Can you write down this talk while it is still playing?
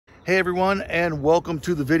Hey everyone, and welcome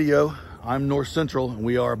to the video. I'm North Central, and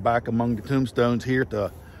we are back among the tombstones here at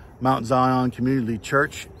the Mount Zion Community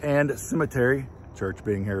Church and Cemetery, church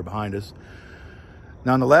being here behind us.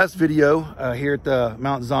 Now in the last video here at the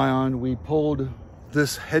Mount Zion, we pulled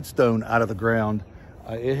this headstone out of the ground.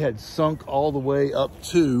 It had sunk all the way up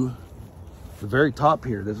to the very top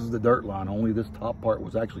here. This is the dirt line. Only this top part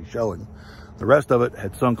was actually showing. The rest of it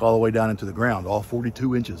had sunk all the way down into the ground, all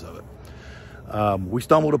 42 inches of it. We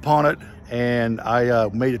stumbled upon it, and I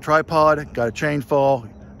made a tripod, got a chain fall,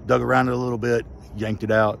 dug around it a little bit, yanked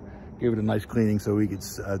it out, gave it a nice cleaning so we could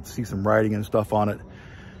see some writing and stuff on it.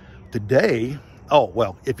 Today, oh,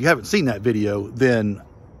 well, if you haven't seen that video, then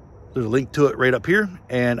there's a link to it right up here,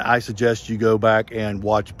 and I suggest you go back and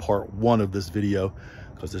watch part 1 of this video,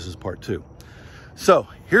 because this is part 2. So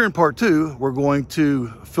here in part 2, we're going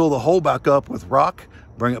to fill the hole back up with rock,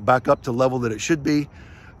 bring it back up to the level that it should be,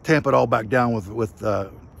 tamp it all back down with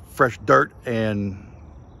fresh dirt and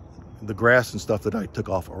the grass and stuff that I took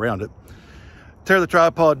off around it. Tear the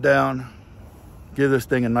tripod down, give this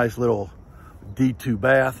thing a nice little D2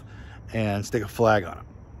 bath, and stick a flag on it.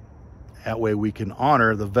 That way we can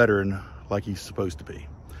honor the veteran like he's supposed to be.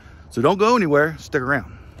 So don't go anywhere, stick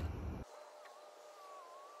around.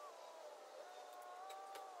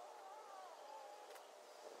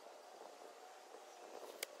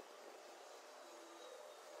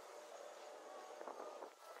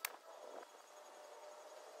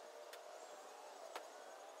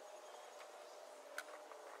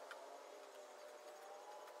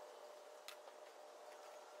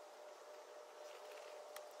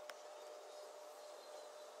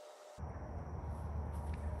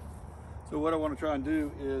 So what I want to try and do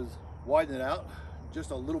is widen it out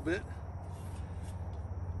just a little bit.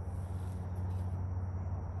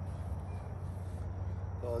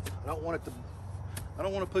 So I don't want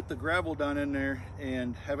to put the gravel down in there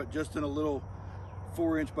and have it just in a little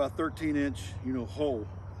 4-inch by 13-inch, hole.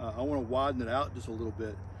 I want to widen it out just a little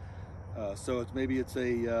bit. So maybe it's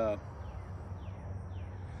a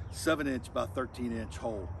 7-inch by 13-inch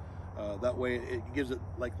hole. That way it gives it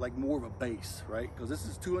like more of a base, right? Because this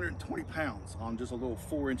is 220 pounds on just a little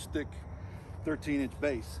 4-inch thick 13-inch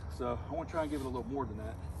base. So I want to try and give it a little more than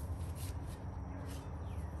that.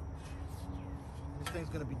 This thing's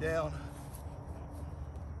going to be down.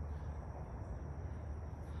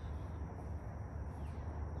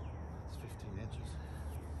 It's 15 inches.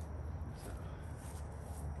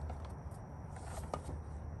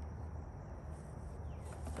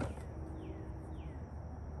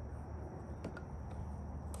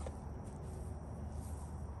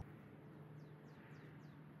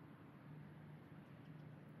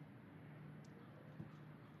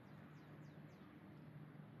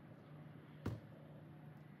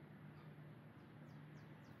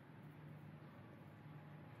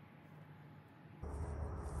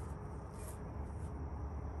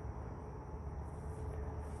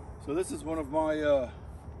 So this is one of my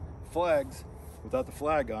flags without the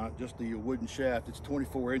flag on it, just the wooden shaft. It's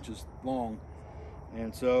 24 inches long.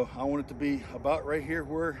 And so I want it to be about right here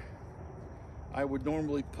where I would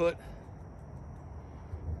normally put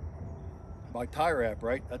my tie wrap,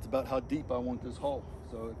 right? That's about how deep I want this hole.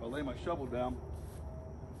 So if I lay my shovel down,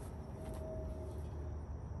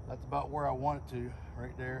 that's about where I want it to,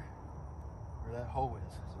 right there, where that hole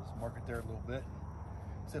is. So let's mark it there a little bit.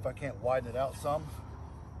 See if I can't widen it out some.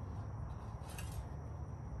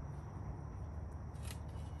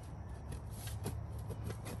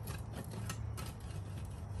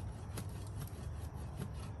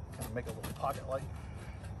 Make a little pocket light.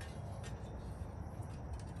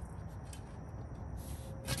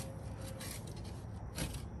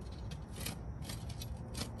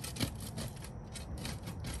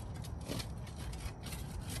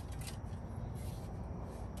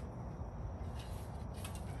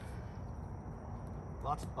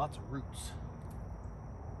 Lots of roots.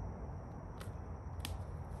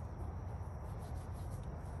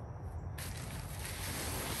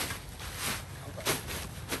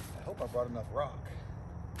 I brought enough rock.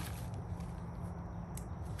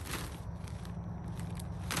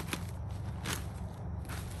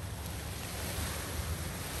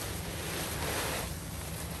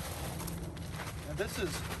 And this is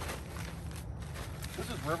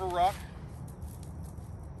river rock.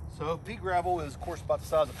 So pea gravel is of course about the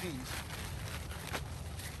size of peas.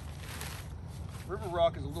 River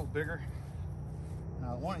rock is a little bigger.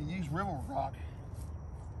 Now I want to use river rock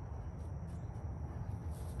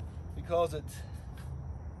because it's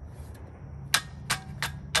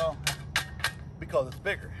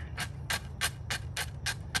bigger.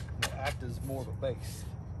 It'll act as more of a base,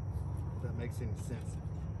 if that makes any sense.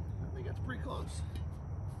 I think that's pretty close.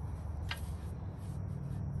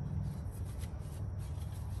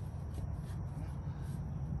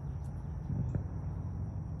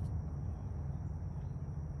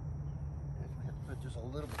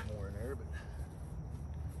 little bit more in there, but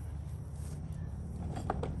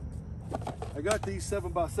I got these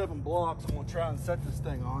 7x7 blocks I'm gonna try and set this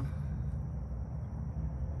thing on.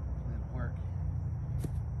 It'll work.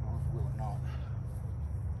 Or will it not?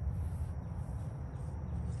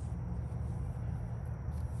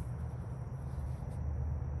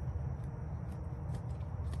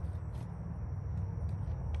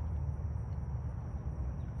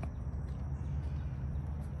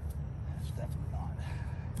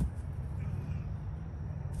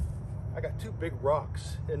 I got two big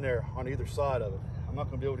rocks in there on either side of it. I'm not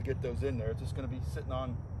gonna be able to get those in there. It's just gonna be sitting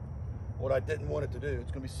on what I didn't want it to do.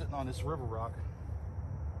 It's gonna be sitting on this river rock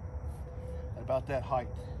at about that height.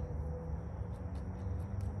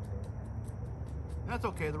 And that's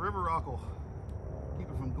okay, the river rock will keep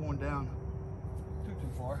it from going down too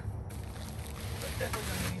far. But definitely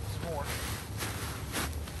gonna need some more.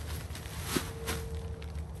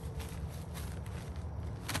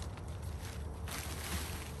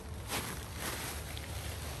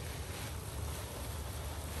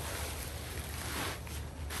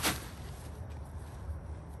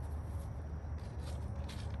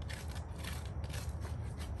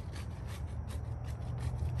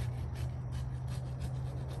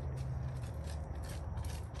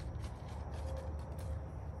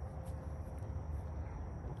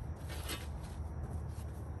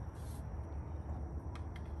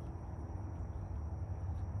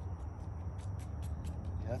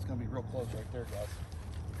 That's gonna be real close right there, guys.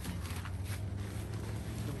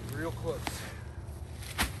 It's gonna be real close.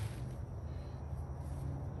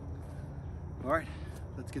 All right,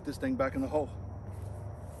 let's get this thing back in the hole.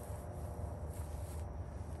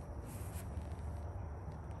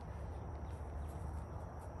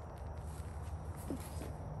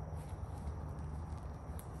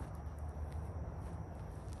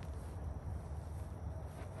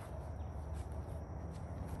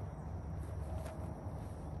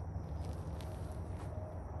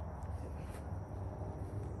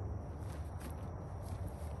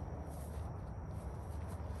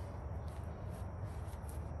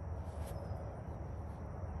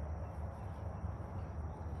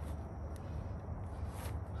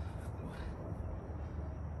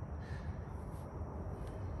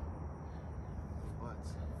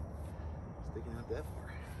 Sticking out that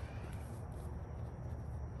far.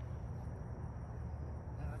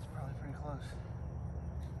 Yeah, that's probably pretty close.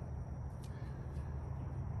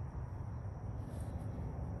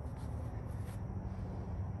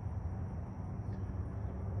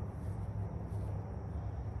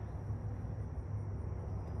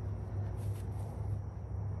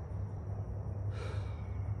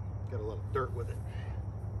 Got a lot of dirt with it.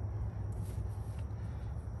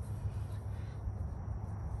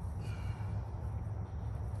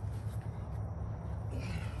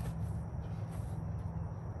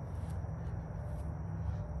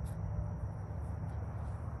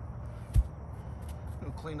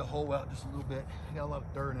 Clean the hole out just a little bit. Got a lot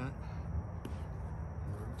of dirt in it.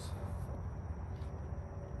 Roots.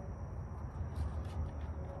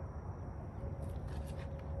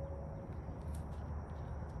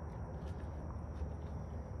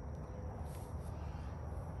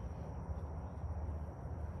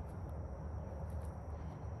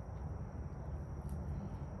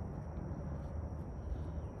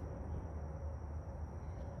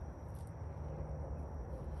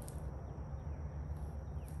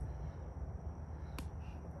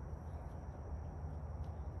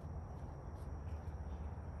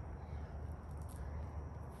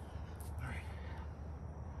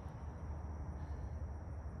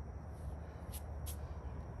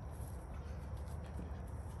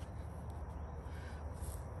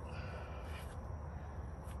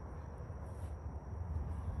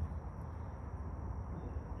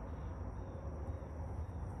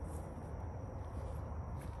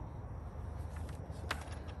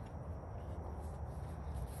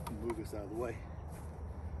 Move this out of the way.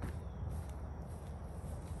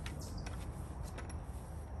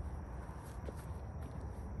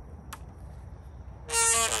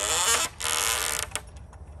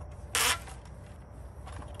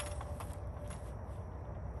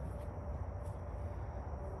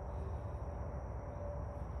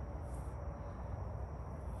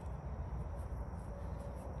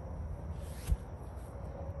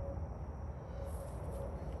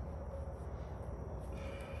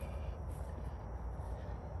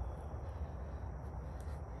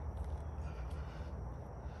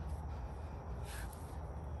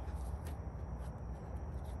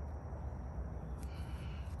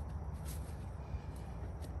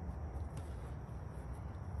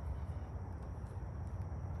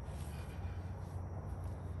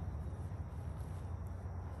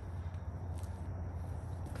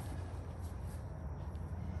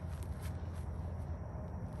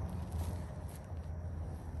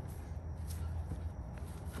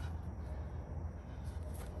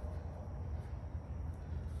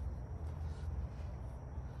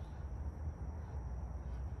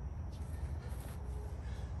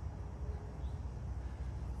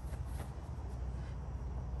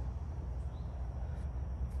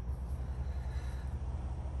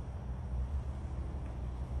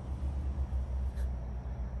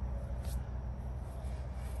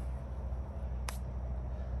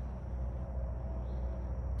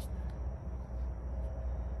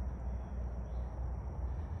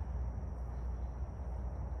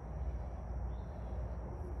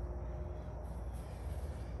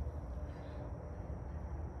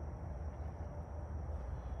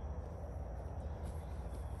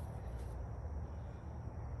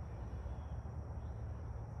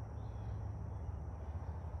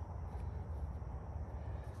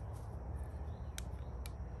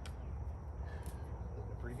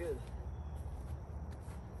 good.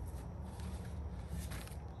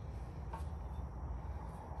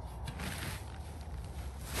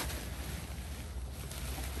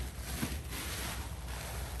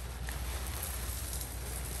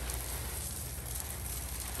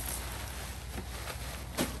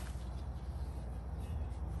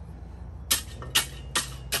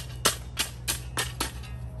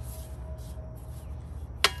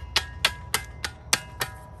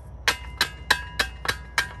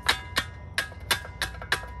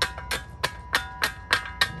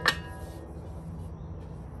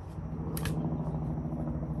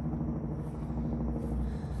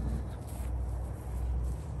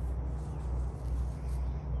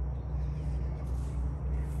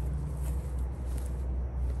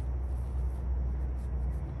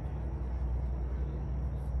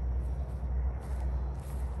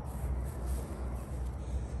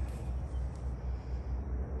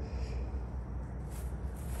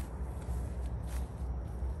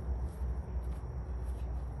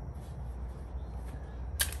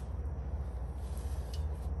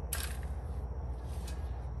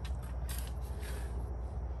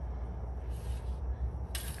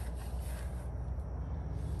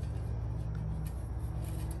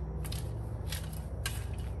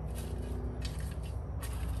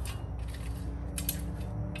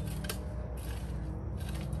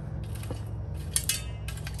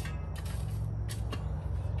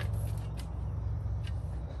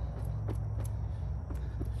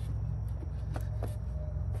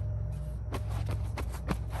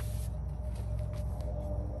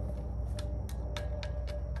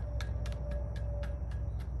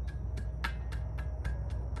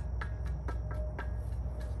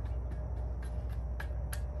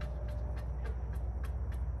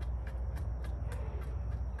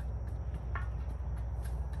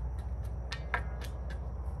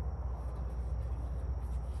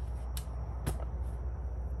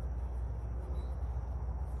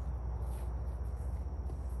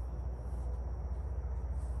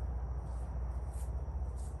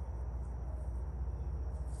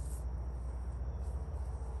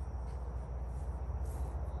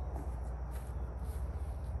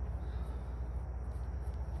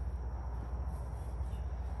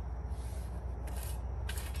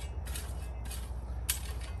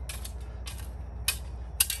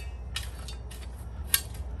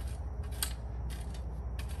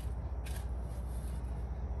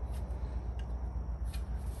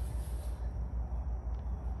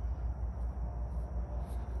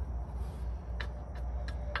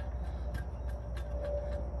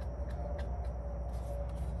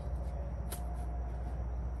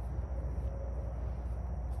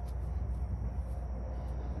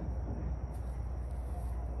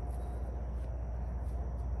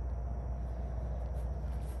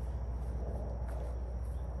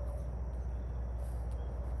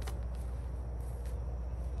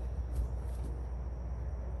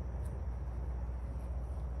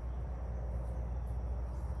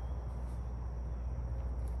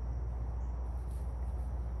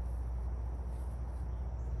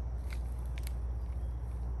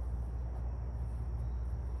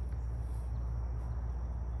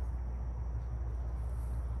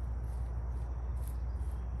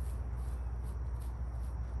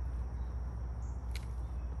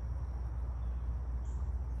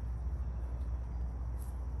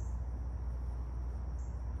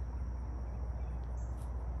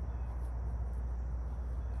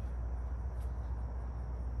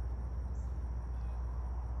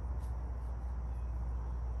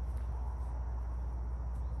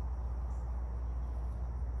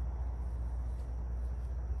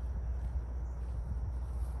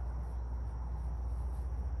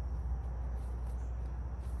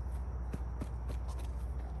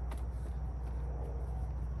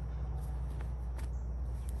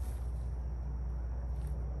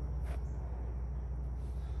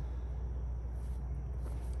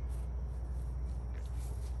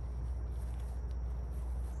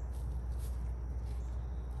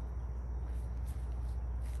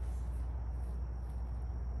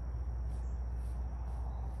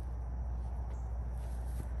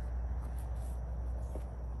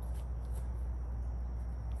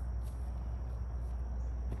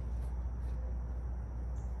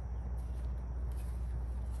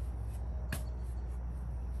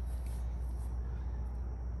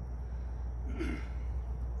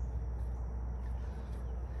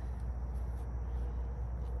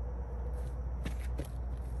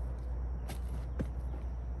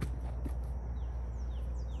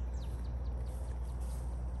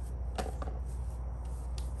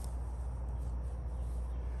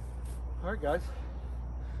 All right, guys,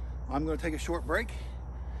 I'm going to take a short break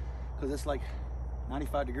because it's like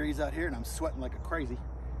 95 degrees out here and I'm sweating like a crazy.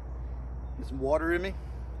 Get some water in me,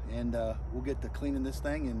 and we'll get to cleaning this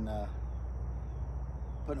thing and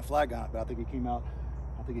putting a flag on it. But I think it came out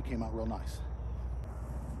real nice.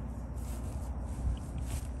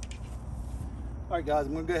 All right, guys,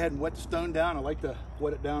 I'm gonna go ahead and wet the stone down. I like to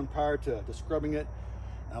wet it down prior to scrubbing it.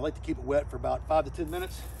 And I like to keep it wet for about 5 to 10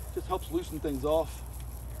 minutes. Just helps loosen things off.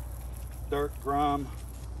 Dirt, grime,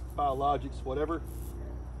 biologics, whatever.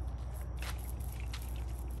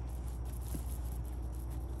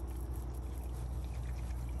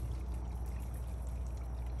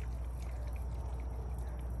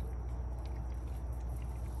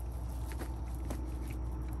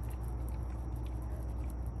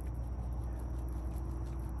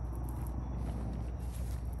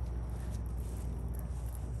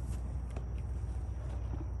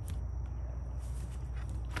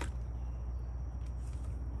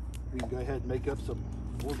 We can go ahead and make up some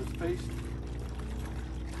Orvis paste.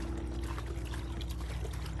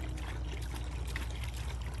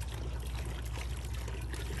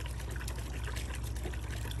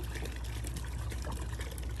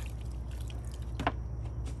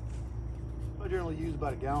 I generally use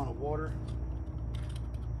about a gallon of water.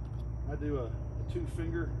 I do a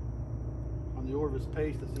 2-finger on the Orvis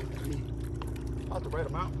paste. That seems to be about the right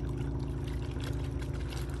amount.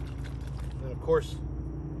 And of course,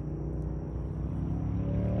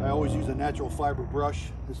 I always use a natural fiber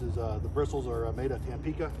brush. This is the bristles are made of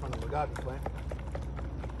Tampica from the agave plant.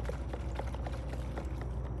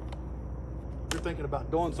 If you're thinking about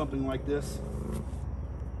doing something like this,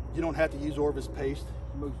 you don't have to use Orvis paste.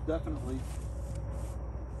 Most definitely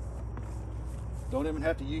don't even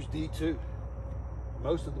have to use D2.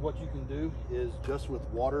 Most of what you can do is just with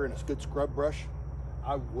water and a good scrub brush.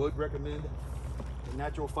 I would recommend a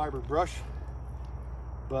natural fiber brush,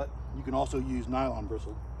 but you can also use nylon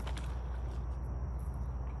bristle.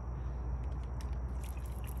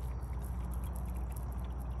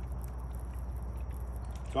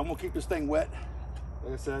 So I'm gonna keep this thing wet,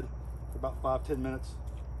 like I said, for about 5-10 minutes.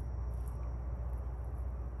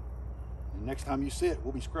 And next time you see it,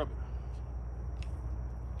 we'll be scrubbing.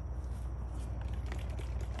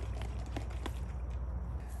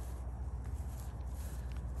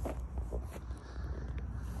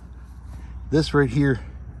 This right here,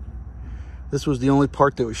 this was the only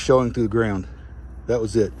part that was showing through the ground. That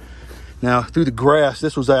was it. Now through the grass,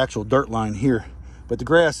 this was the actual dirt line here, but the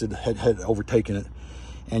grass had overtaken it.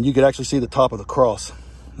 And you could actually see the top of the cross.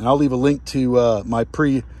 And I'll leave a link to my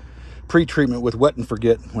pre-treatment with Wet and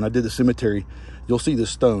Forget when I did the cemetery. You'll see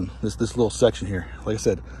this stone, this little section here. Like I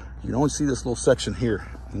said, you can only see this little section here.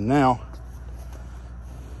 And now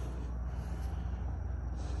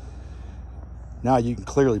you can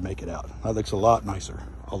clearly make it out. That looks a lot nicer,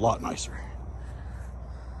 a lot nicer.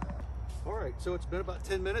 All right, so it's been about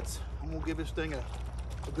 10 minutes. I'm gonna give this thing a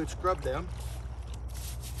good scrub down.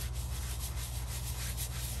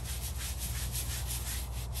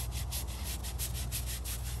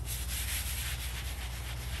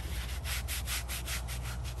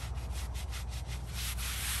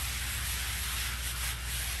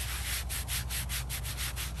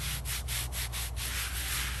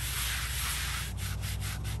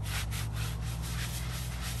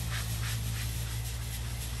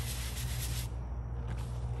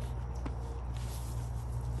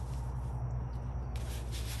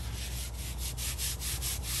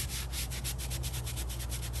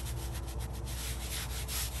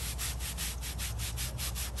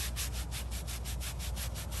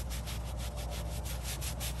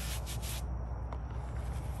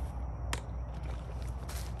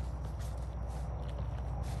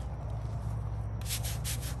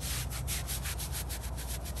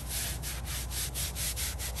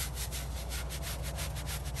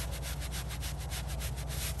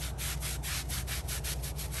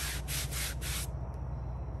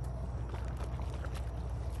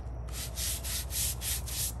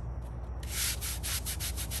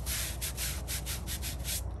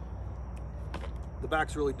 The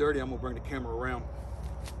back's really dirty. I'm gonna bring the camera around.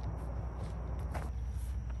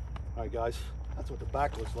 All right, guys, that's what the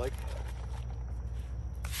back looks like.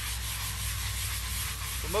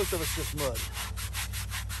 For most of it's just mud.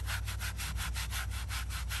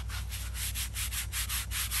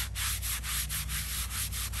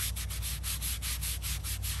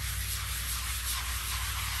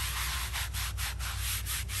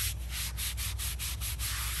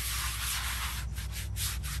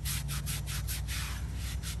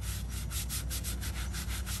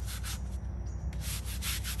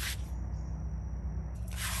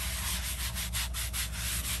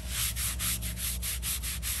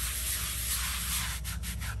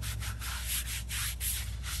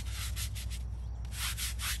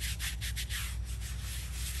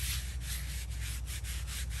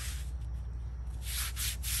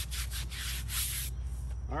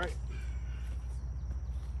 All right.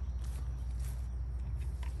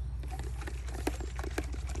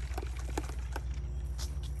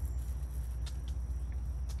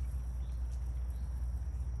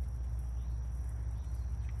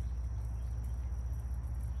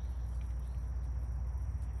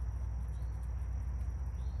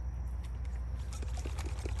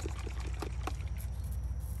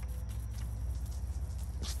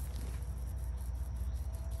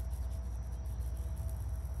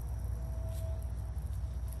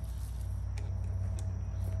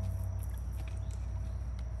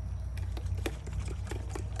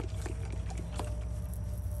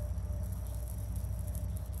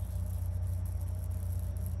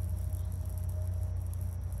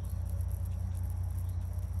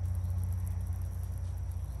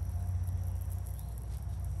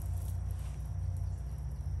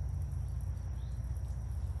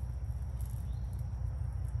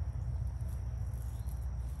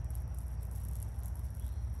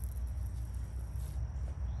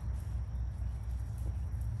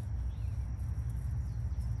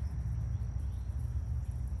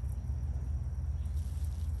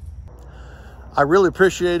 I really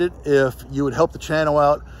appreciate it if you would help the channel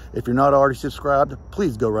out. If you're not already subscribed,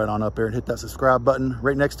 please go right on up there and hit that subscribe button.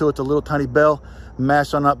 Right next to it's a little tiny bell.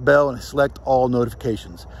 Mash on that bell and select all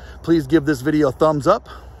notifications. Please give this video a thumbs up.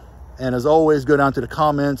 And as always, go down to the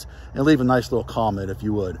comments and leave a nice little comment if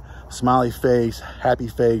you would. Smiley face, happy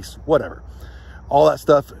face, whatever. All that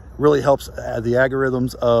stuff really helps the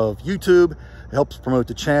algorithms of YouTube. It helps promote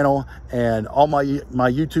the channel, and all my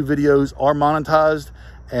YouTube videos are monetized,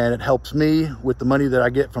 and it helps me with the money that I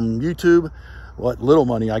get from YouTube. What little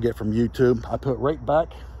money I get from YouTube, I put right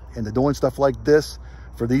back into doing stuff like this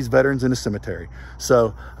for these veterans in the cemetery.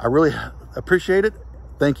 So I really appreciate it.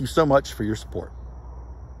 Thank you so much for your support.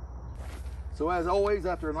 So as always,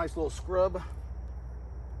 after a nice little scrub,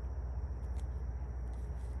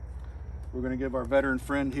 we're gonna give our veteran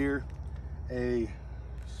friend here a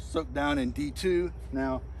soak down in D2.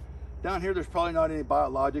 Now, down here, there's probably not any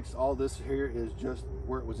biologics. All this here is just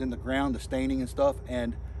where it was in the ground, the staining and stuff,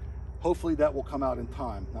 and hopefully that will come out in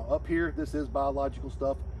time. Now up here, this is biological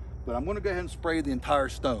stuff, but I'm gonna go ahead and spray the entire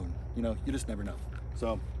stone. You know, you just never know.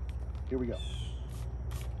 So here we go.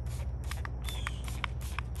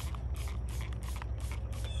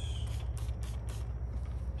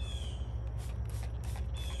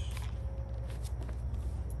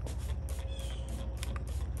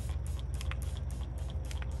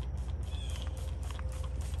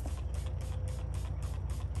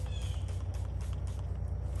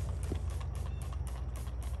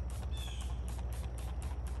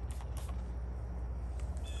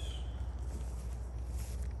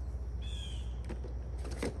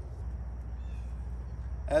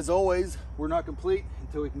 As always, we're not complete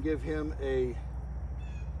until we can give him a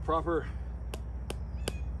proper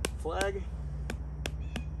flag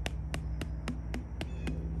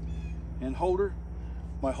and holder.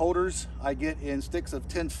 My holders I get in sticks of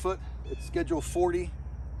 10 foot. It's schedule 40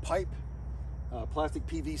 pipe, plastic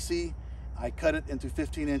PVC. I cut it into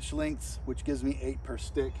 15-inch lengths, which gives me 8 per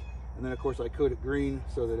stick. And then of course I coat it green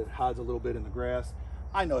so that it hides a little bit in the grass.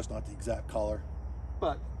 I know it's not the exact color,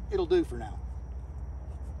 but it'll do for now.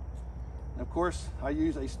 And of course, I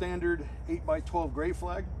use a standard 8x12 gray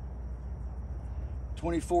flag,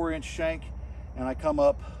 24-inch shank, and I come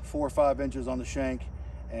up 4 or 5 inches on the shank,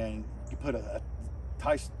 and you put a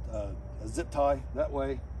zip tie. That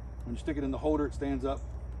way, when you stick it in the holder, it stands up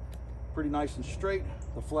pretty nice and straight.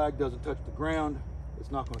 The flag doesn't touch the ground.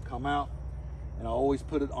 It's not going to come out. And I always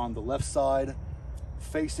put it on the left side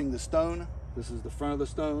facing the stone. This is the front of the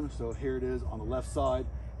stone, so here it is on the left side.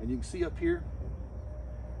 And you can see up here,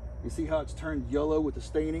 you see how it's turned yellow with the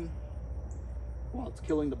staining? Well, it's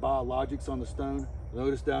killing the biologics on the stone.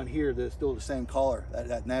 Notice down here that it's still the same color,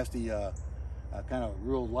 that nasty kind of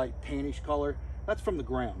real light tannish color. That's from the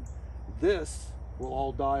ground. This will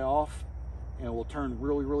all die off and will turn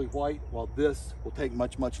really, really white, while this will take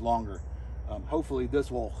much, much longer. Hopefully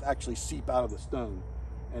this will actually seep out of the stone,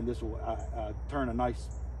 and this will turn a nice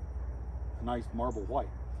marble white.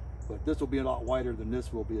 But this will be a lot whiter than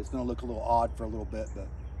this will be. It's going to look a little odd for a little bit, but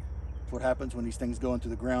that's what happens when these things go into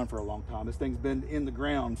the ground for a long time. This thing's been in the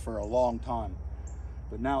ground for a long time,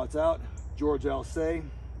 but now it's out. George Alsay,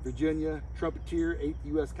 Virginia, trumpeter, 8th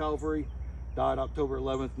U.S. Cavalry, died October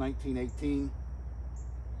 11th, 1918.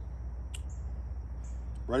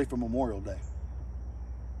 Ready for Memorial Day.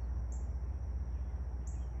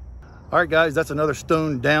 All right, guys, that's another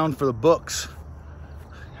stone down for the books.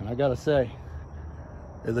 And I gotta say,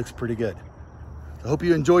 it looks pretty good. I hope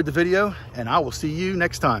you enjoyed the video, and I will see you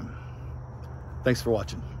next time. Thanks for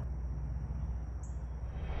watching.